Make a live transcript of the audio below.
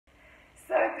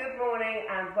good morning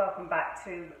and welcome back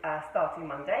to Starting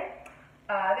Monday.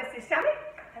 This is Shami.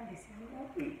 And this is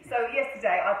Robbie. So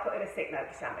yesterday I put in a sick note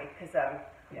to Shami because I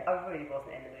really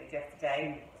wasn't in the mood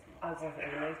yesterday. I wasn't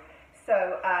in the mood. So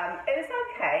it was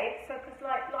okay, because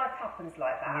life happens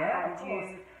like that, and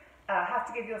you have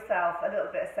to give yourself a little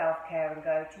bit of self-care and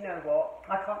go, do you know what?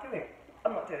 I can't do it.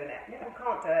 I'm not doing it. I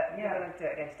can't do it. We're going to do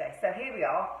it again today. So here we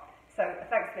are. So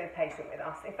thanks for being patient with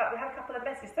us. In fact, we had a couple of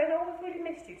messages saying, oh, we've really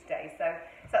missed you today. So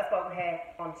that's why we're here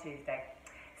on Tuesday.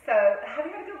 So have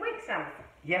you had a good week, Sam?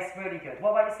 Yes, really good.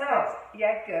 What about yourself?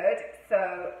 Yeah, good.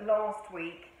 So last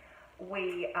week,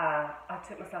 I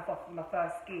took myself off for my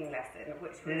first skiing lesson,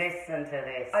 which was... Listen to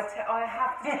this. I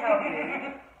have to tell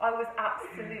you, I was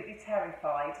absolutely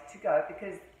terrified to go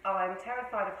because I'm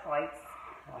terrified of heights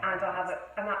and I have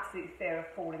an absolute fear of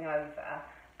falling over.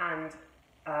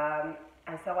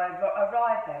 And so I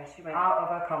arrived there and she went... Out of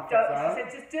her comfort zone. She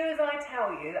said, just do as I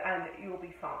tell you and you'll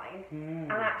be fine.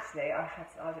 And actually, I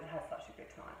just had such a good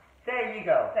time. There you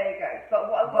go. There you go.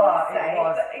 But what I will say,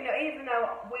 that, you know, even though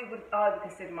I would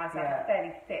consider myself a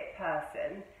fairly fit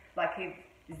person, like if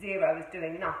zero was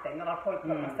doing nothing, then I'd probably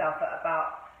put myself at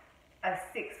about a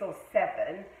 6 or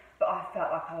 7, but I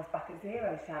felt like I was back at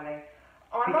zero, Shami.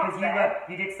 Because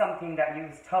you did something that you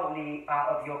was totally out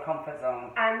of your comfort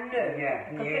zone. And new. Yeah.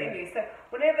 Completely new. So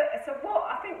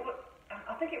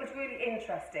I think it was really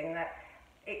interesting that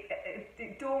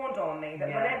it dawned on me that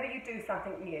whenever you do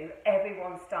something new,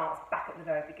 everyone starts back at the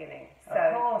very begining. So,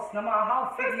 of course, no matter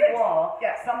how fit you are,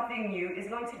 something new is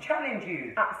going to challenge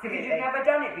you. Absolutely. Because you've never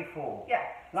done it before. Yeah.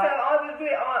 Like, so honestly,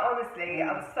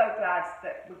 I was so glad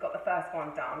that we've got the first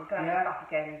one done. Going back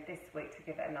again this week to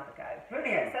give it another go.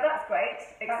 Brilliant. So that's great.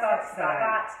 Excited about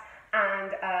that.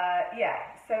 And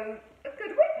so a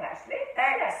good week actually.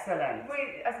 Excellent.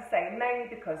 Yeah. As I say, mainly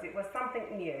because it was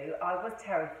something new. I was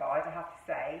terrified, I have to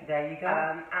say. There you go.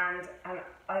 And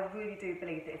I really do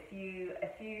believe that if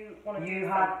you want to do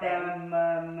something,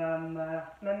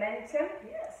 momentum.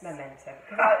 Yes. Momentum.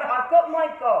 Because I've got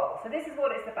my goal. So this is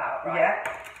what it's about, right? Yeah.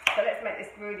 So let's make this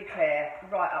really clear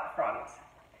right up front.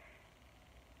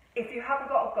 If you haven't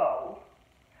got a goal,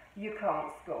 you can't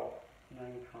score. No,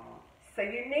 you can't. So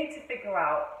you need to figure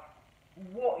out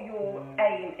what your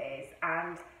aim is,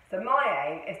 and so my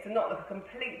aim is to not look a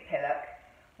complete pillock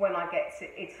when I get to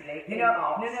Italy in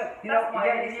March.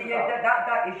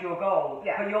 That is your goal.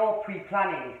 Yeah. But you're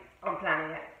pre-planning. I'm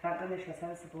planning it. Thank goodness you're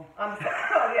sensible. Oh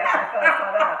yeah, the first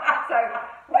time ever. So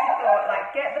we've got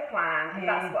get the plan. And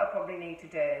that's what I probably need to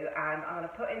do, and I'm going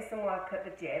to put in some work at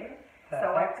the gym. Perfect.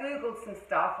 So I googled some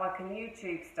stuff. I can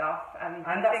YouTube stuff, and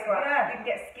figure out you can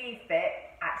get ski fit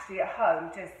actually at home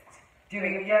just.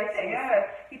 Doing things. So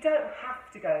you don't have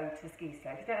to go to ski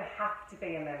slopes. You don't have to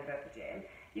be a member of the gym.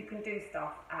 You can do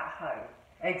stuff at home.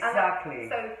 Exactly.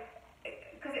 So,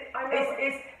 because I know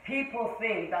people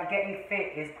think that getting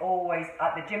fit is always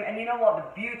at the gym, and you know what the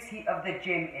beauty of the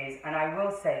gym is, and I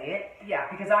will say it,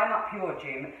 because I'm at Pure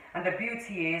Gym, and the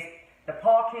beauty is the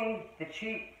parking, is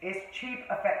cheap,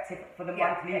 effective for the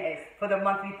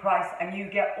monthly price, and you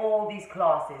get all these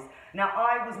classes. Now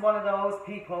I was one of those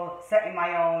people setting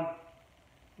my own.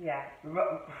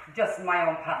 Just my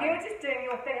own pattern. You were just doing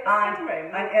your thing in the sitting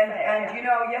room. And you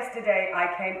know, yesterday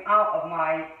I came out of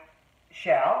my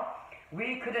shell.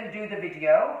 We couldn't do the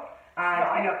video,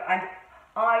 and and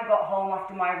I got home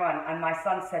after my run, and my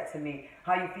son said to me,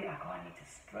 "How you feel?" I go, "I need to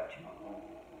stretch."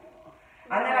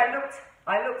 And then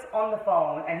I looked on the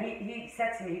phone, and he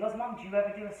said to me, he goes, "Mum, do you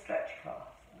ever do a stretch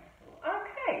class?" And I thought,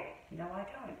 okay. No, I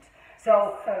don't.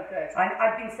 So good.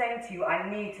 I've been saying to you, I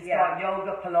need to start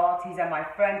yoga, Pilates, and my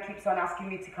friend keeps on asking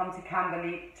me to come to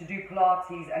Camberley to do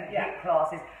Pilates and HIIT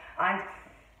classes. And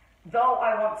though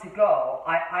I want to go,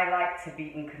 I like to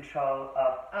be in control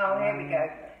of. Oh, here we go.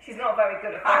 She's not very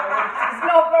good at following. She's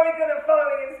not very good at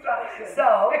following instructions.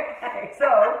 No,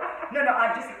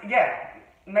 I just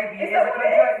maybe it is a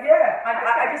control. Yeah,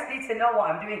 I just need to know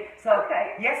what I'm doing. So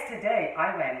yesterday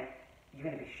I went. You're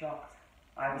going to be shocked.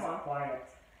 I was quiet.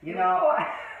 You know,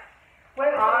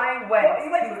 I went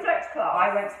to a stretch class.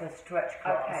 I went to a stretch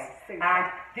class. Okay, super.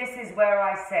 And this is where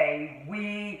I say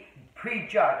we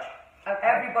prejudge. Okay.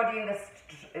 Everybody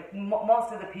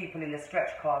most of the people in the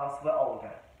stretch class were older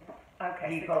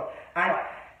people, and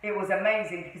it was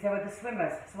amazing because they were the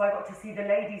swimmers. So I got to see the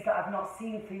ladies that I've not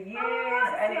seen for years,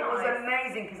 and it was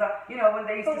amazing because you know, when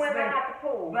they used to swim, when they had the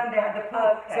pool. When they had the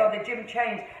pool, so the gym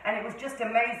changed, and it was just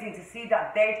amazing to see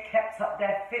that they'd kept up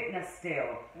their fitness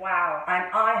still. Wow.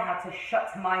 And I had to shut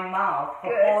my mouth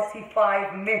for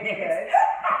 45 minutes.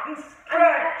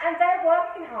 and they're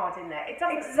working hard in there. It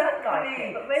doesn't look like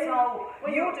it, but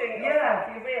when you're doing it yourself,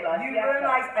 you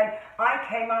realise. And I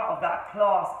came out of that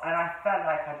class and I felt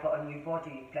like I'd got a new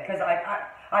body because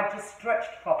I just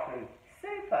stretched properly.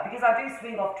 Super. Because I do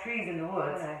swing off trees in the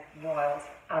woods. Wild.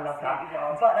 I love that.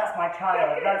 Wild. But that's my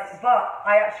child.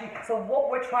 So what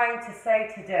we're trying to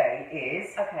say today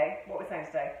is... Okay, what we're saying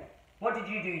today. What did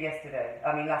you do yesterday?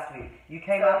 I mean, last week. You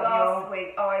came So out last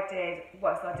week I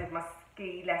did my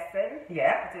ski lesson.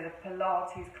 Yeah. I did a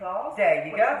Pilates class. There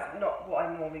you go. Which is not what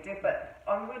I normally do, but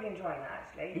I'm really enjoying that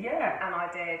actually. Yeah. And I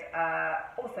did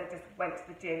also just went to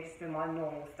the gym just doing my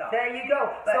normal stuff. There you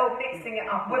go. But so mixing it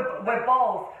up. We're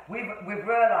both. We've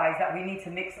realised that we need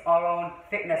to mix our own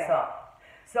fitness up.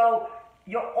 So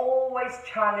you're always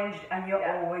challenged and you're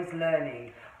always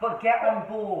learning. But get on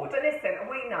board. But listen,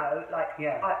 we know, like,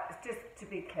 just to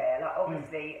be clear, like,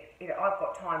 obviously, you know, I've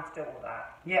got time to do all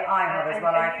that. Yeah, I have as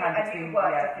well. I can between, you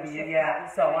work different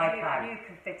shifts, so I can. You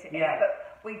can fit it in.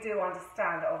 But we do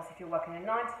understand that, obviously, if you're working a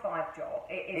 9-to-5 job,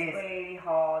 it is really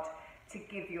hard to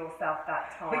give yourself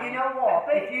that time. But you know what?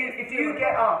 But if you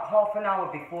get up half an hour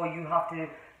before you have to,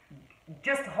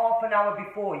 just half an hour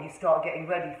before you start getting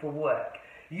ready for work,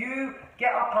 you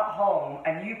get up at home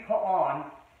and you put on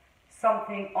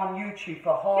something on YouTube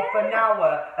for half an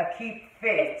hour, keep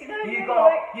fit.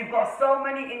 You've got so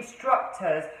many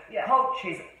instructors,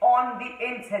 coaches on the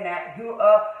internet who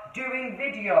are doing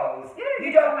videos.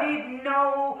 You don't need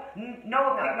no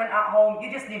equipment at home.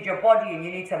 You just need your body and you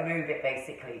need to move it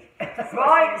basically.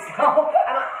 Right? So,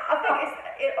 and I think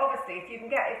it's obviously if you can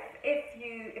get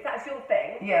if that's your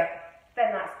thing.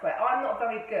 Then that's great. I'm not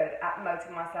very good at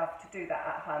motivating myself to do that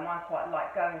at home. I quite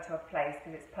like going to a place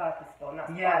because it's purposeful and that's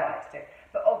what I like to do.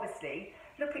 But obviously,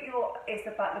 it's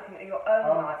about looking at your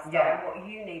own lifestyle and what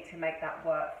you need to make that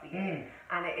work for you.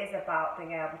 And it is about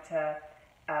being able to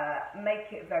make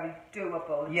it very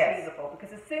doable, achievable.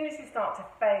 Because as soon as you start to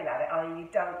fail at it, you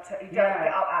don't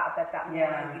get up out of bed that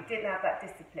morning, you didn't have that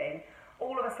discipline,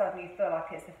 all of a sudden you feel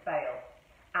like it's a fail.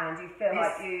 And you feel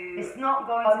it's not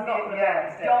going to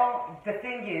be. The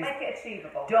thing is, make it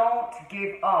achievable. Don't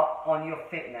give up on your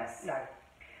fitness. No.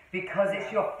 Because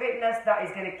it's your fitness that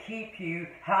is going to keep you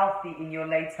healthy in your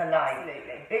later life.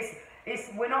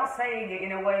 Absolutely. We're not saying it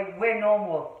in a way, we're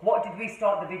normal. What did we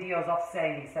start the videos off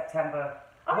saying in September?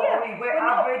 We're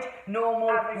average, normal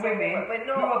women. We're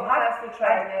not personal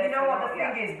trainers. You know what the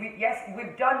thing is?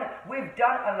 We've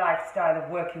done a lifestyle of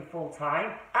working full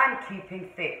time and keeping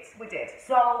fit. We did.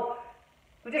 So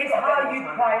it's how you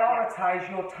prioritise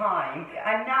your time.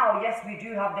 And now, yes, we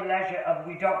do have the leisure of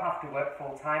we don't have to work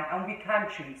full time and we can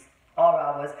choose our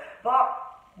hours. But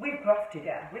we've grafted,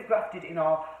 we've grafted in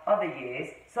our other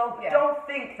years. So don't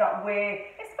think that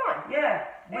it's fine.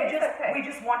 We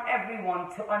just want everyone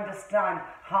to understand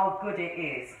how good it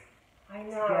is. I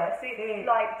know. See,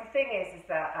 like the thing is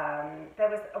that there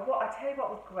was I tell you what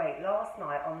was great last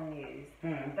night on the news.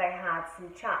 They had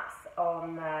some chaps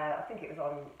on. I think it was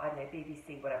on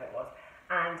BBC, whatever it was,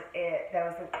 and there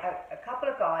was a couple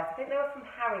of guys. I think they were from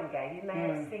Haringey. You may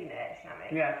have seen it,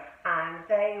 Shami. Yeah. And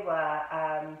they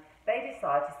were. They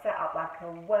decided to set up like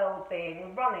a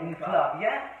well-being running club.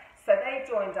 So they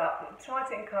joined up, tried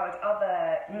to encourage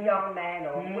other young men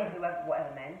or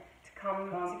whatever men to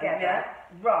come together,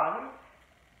 run,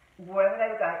 wherever they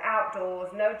were going,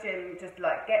 outdoors, no gym, just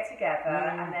like get together,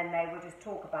 and then they would just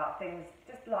talk about things,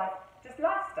 just life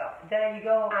stuff. There you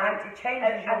go, and it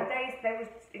changes.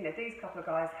 And these couple of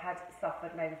guys had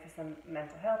suffered maybe for some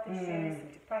mental health issues,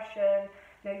 some depression.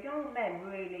 Young men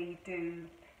really do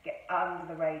get under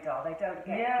the radar. They don't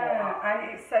get caught up.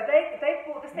 And so they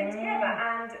brought this thing together,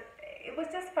 and it was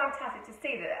just fantastic to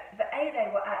see that they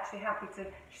were actually happy to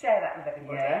share that with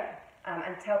everybody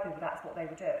and tell people that's what they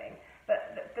were doing.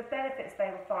 But the benefits they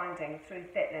were finding through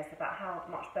fitness about how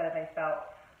much better they felt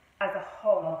as a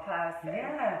whole person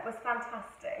was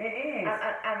fantastic. It is.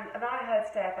 And I heard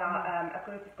today about a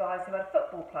group of guys who had a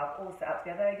football club all set up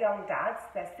together. They're young dads,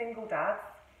 they're single dads,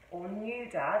 or new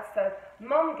dads, so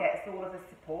mum gets all of the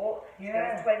support. She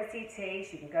goes to NCT,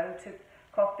 she can go to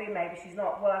coffee, maybe she's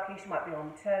not working, she might be on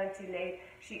maternity leave.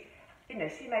 She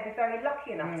may be very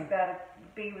lucky enough to be able to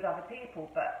be with other people,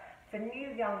 but for new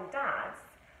young dads,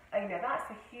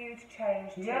 that's a huge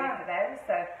change too for them.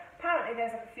 So apparently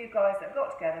there's a few guys that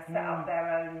got together, set up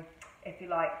their own, if you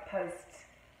like, post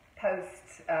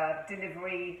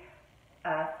delivery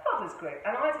fathers group,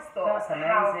 and I just thought That's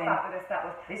how amazing. fabulous that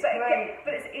was. It's but great.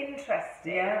 But it's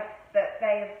interesting that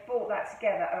they've brought that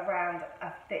together around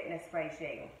a fitness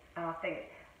regime, and I think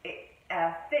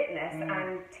fitness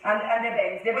and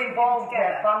they've involved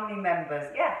their family members.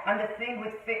 Yeah. And the thing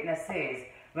with fitness is,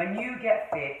 when you get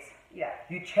fit, yeah,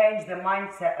 you change the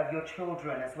mindset of your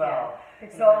children as well. Yeah.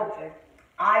 So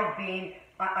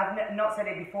I've not said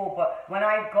it before, but when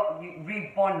I got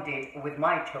rebonded with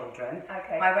my children,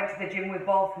 I went to the gym with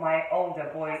both my older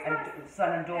boy and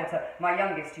son and daughter. Yeah. My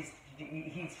youngest, he's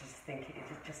just thinking,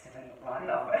 it just didn't look right.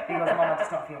 No. He goes, Mum, I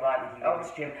just don't feel right with you in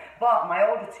this gym. But my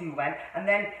older two went, and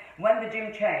then when the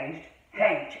gym changed,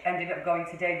 H ended up going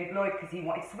to David Lloyd because he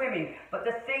wanted swimming. But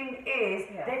the thing is,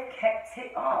 they've kept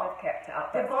it up. They've kept it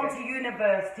up. They've gone to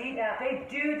university. Yeah. They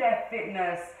do their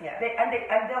fitness. Yeah.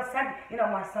 And they'll send. You know,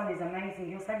 my son is amazing.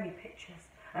 He'll send me pictures,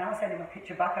 and I'll send him a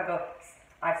picture back. I go,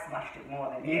 I've smashed it more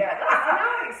than you. Yeah, that's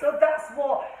nice. So that's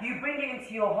what you bring it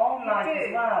into your home life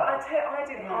as well. I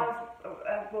didn't.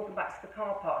 I was walking back to the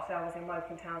car park, so I was in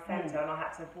Woking Town Centre, and I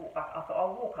had to walk back. I thought,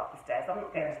 I'll walk up the stairs. I'm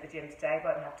not getting to the gym today,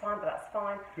 won't have time, but that's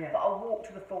fine. Yeah. But I'll walk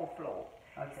to the 4th floor.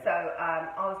 Okay. So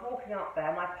I was walking up there,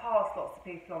 and I passed lots of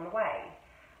people on the way,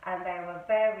 and there were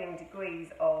varying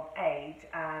degrees of age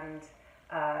and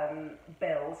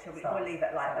bills. We'll leave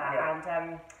it like that. Yeah.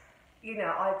 And you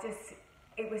know,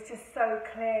 it was just so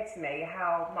clear to me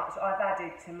how much I've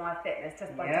added to my fitness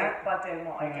just by doing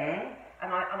what I do.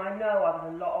 And I know I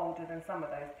was a lot older than some of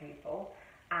those people,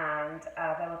 and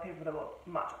there were people that were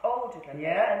much older than me,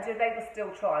 and they were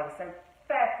still trying. So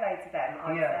fair play to them,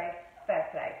 I'd say. Fair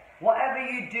play. Whatever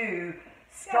you do,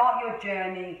 start your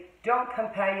journey. Don't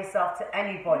compare yourself to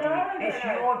anybody. It's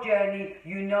your journey.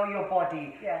 You know your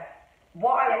body. Yeah.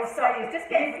 What I will say is just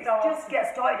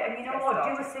get started, and you know what,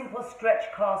 do a simple stretch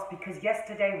class, because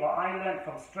yesterday what I learned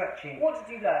from stretching. What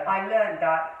did you learn? I learned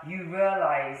that you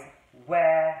realise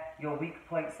where your weak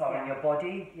points are in your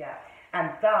body,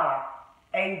 and that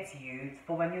aids you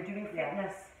for when you're doing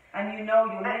fitness, and you know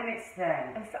your limits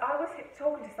then. And so I was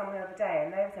talking to someone the other day,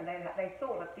 and they were saying they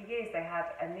thought that for years they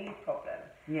had a knee problem,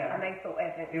 and they thought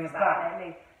it was about their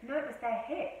knee. No, it was their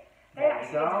hip. They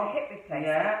actually did a hip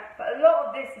replacement. But a lot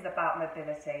of this is about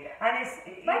mobility. And it's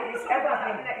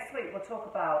everything. Next week we'll talk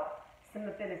about some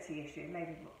mobility issues.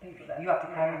 Maybe people that... You have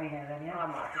to carry me here then, yeah? I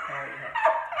might have to carry you here.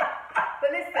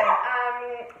 But listen,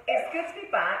 it's good to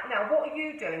be back. Now, what are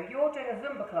you doing? You're doing a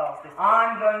Zumba class this week.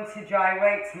 I'm going to dry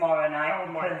weight tomorrow night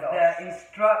because the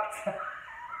instructor...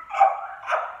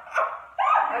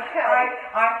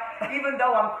 Even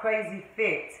though I'm crazy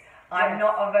fit, I'm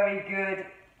not a very good...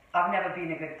 I've never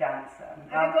been a good dancer.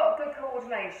 Have you got good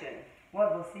coordination?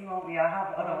 Well, we'll see, won't we? I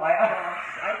have. Okay.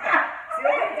 So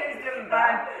you're going to do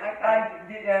Zumba. And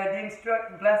the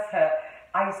instructor, bless her,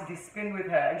 I used to do spin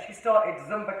with her, and she started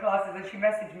Zumba classes, and she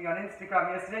messaged me on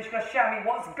Instagram yesterday. She goes, Shami,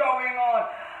 what's going on?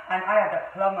 And I had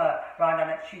a plumber round,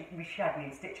 and she had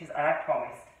me in stitches, and I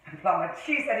promised. Plumber.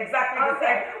 She said exactly the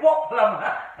same. What plumber?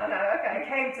 I know, okay. He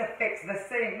came to fix the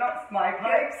sink, not my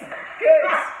pipes. Good.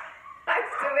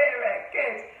 Nice to hear it.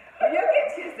 Good. Well, you'll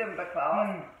get to your Zumba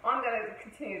class. I'm going to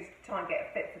continue to try and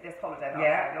get fit for this holiday that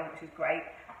I'm going on, which is great.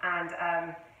 And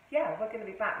we're going to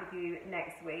be back with you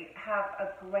next week. Have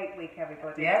a great week,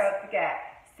 everybody. Yes. Don't forget,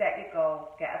 set your goal,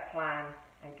 get a plan,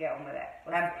 and get on with it.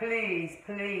 And please,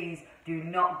 please do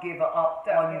not give up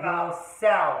on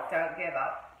yourself. Don't give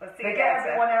up. We'll see you Forget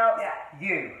everyone else.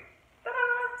 You.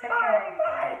 Ta-da. Take care.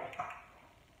 Bye.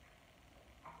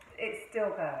 It's still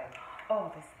going.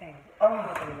 Oh, this thing.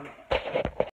 Oh.